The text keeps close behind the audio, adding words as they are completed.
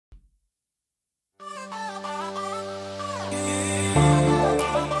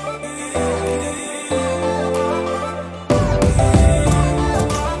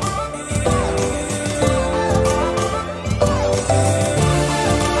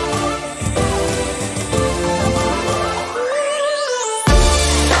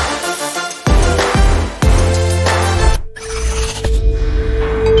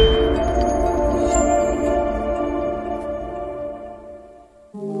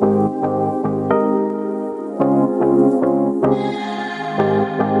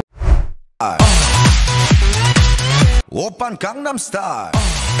Oppan Gangnam Style.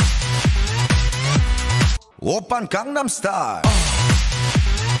 Oppan Gangnam Style.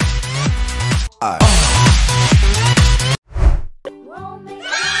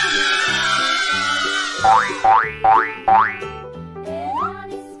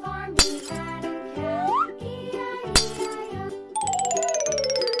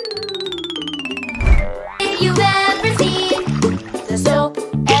 If you've ever seen the soap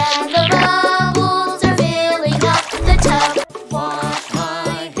and the bubbles are filling up the tub, wash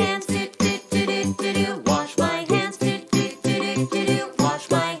my hands, do do do do do do. Wash my hands, do do do do do do. Wash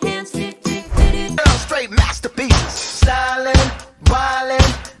my hands, do do do do. Straight masterpieces, styling,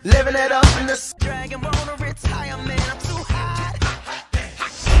 wildin', living it up in the dragon. Wanna retire, man? I'm too hot.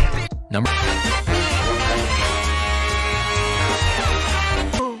 Number.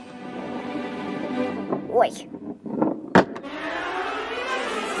 Oi.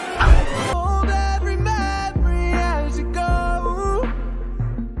 Hold every memory as you go.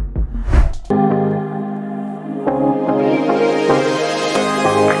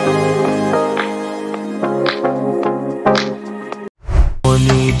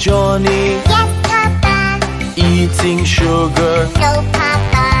 Johnny, Yes, Papa. eating sugar. No,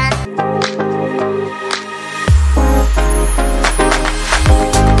 Papa.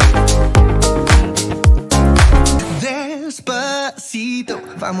 Despacito,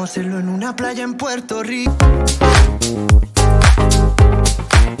 vamos a hacerlo en una playa en Puerto Rico.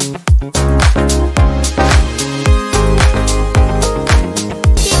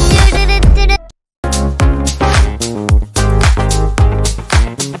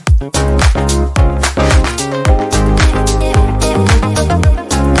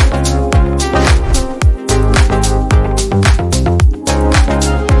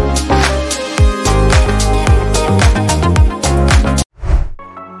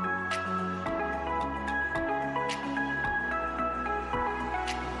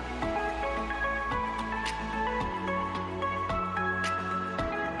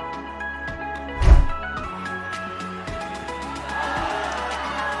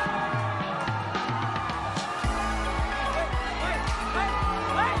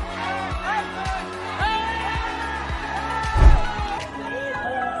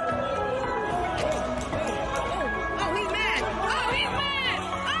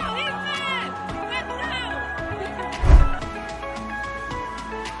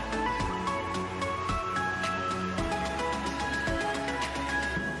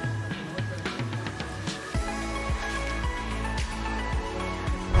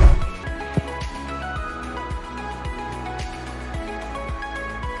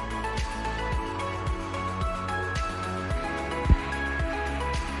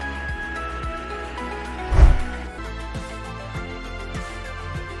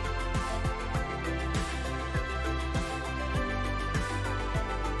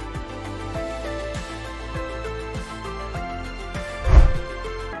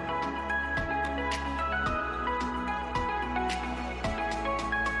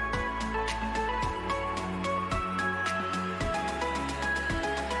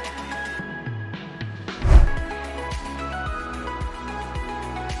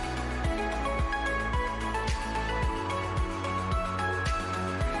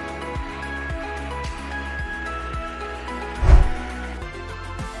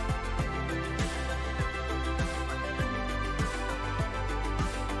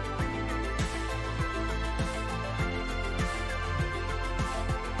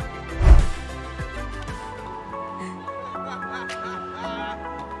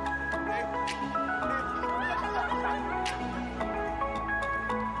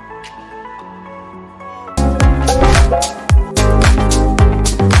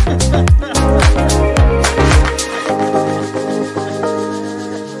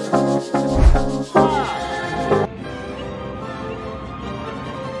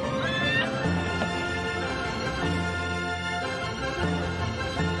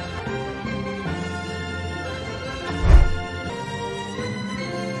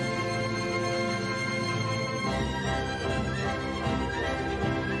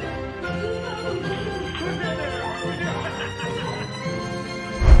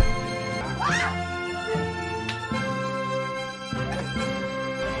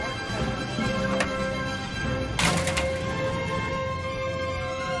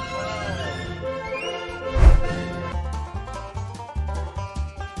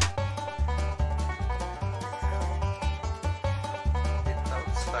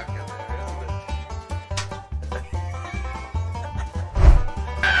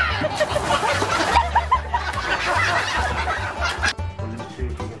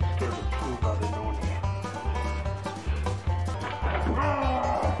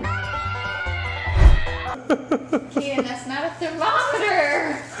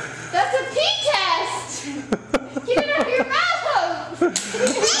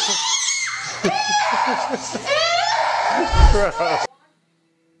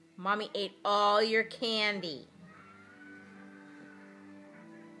 Mommy ate all your candy.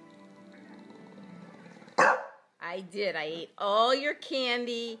 I did. I ate all your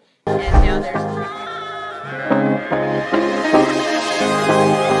candy, and now there's...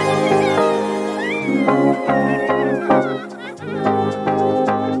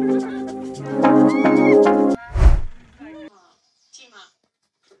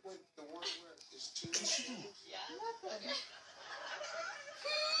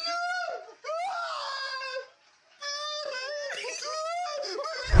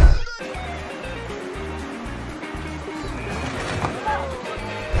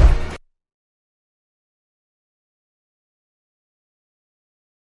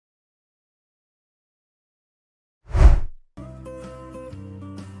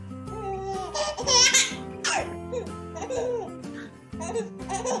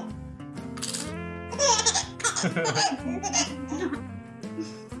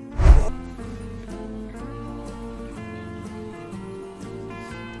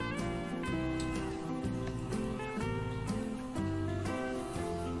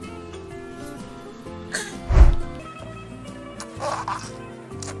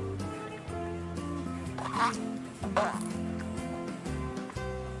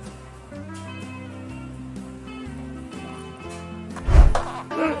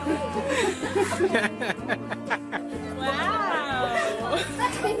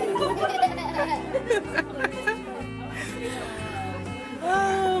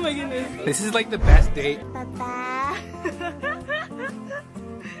 Oh my goodness. This is like the best date. Papa.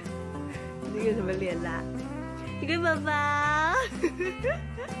 Sige, sumali la. Sige, Papa.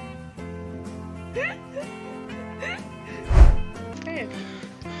 Hey.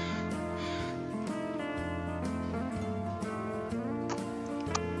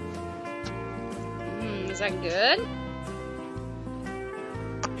 Is that good?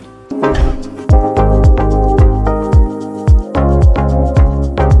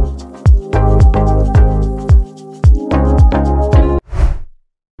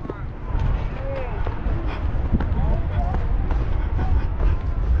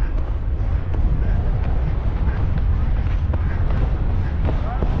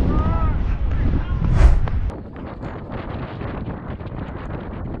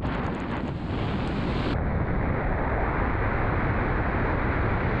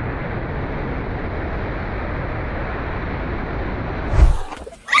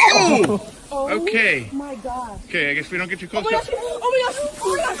 Oh, okay. Oh my god. Okay, I guess we don't get too close. Oh my gosh!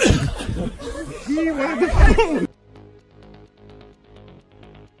 Oh my gosh! He wanted the phone.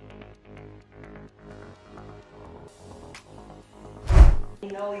 You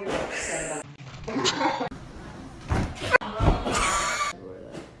know you're upset about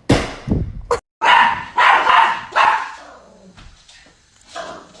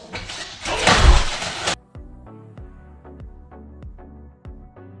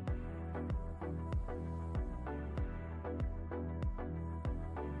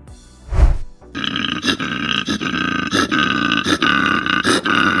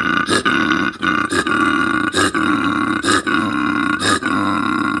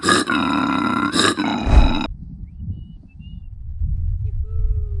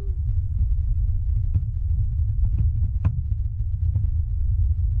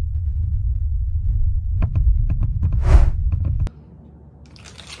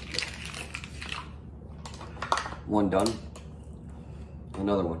One done.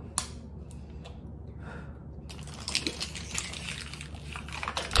 Another one.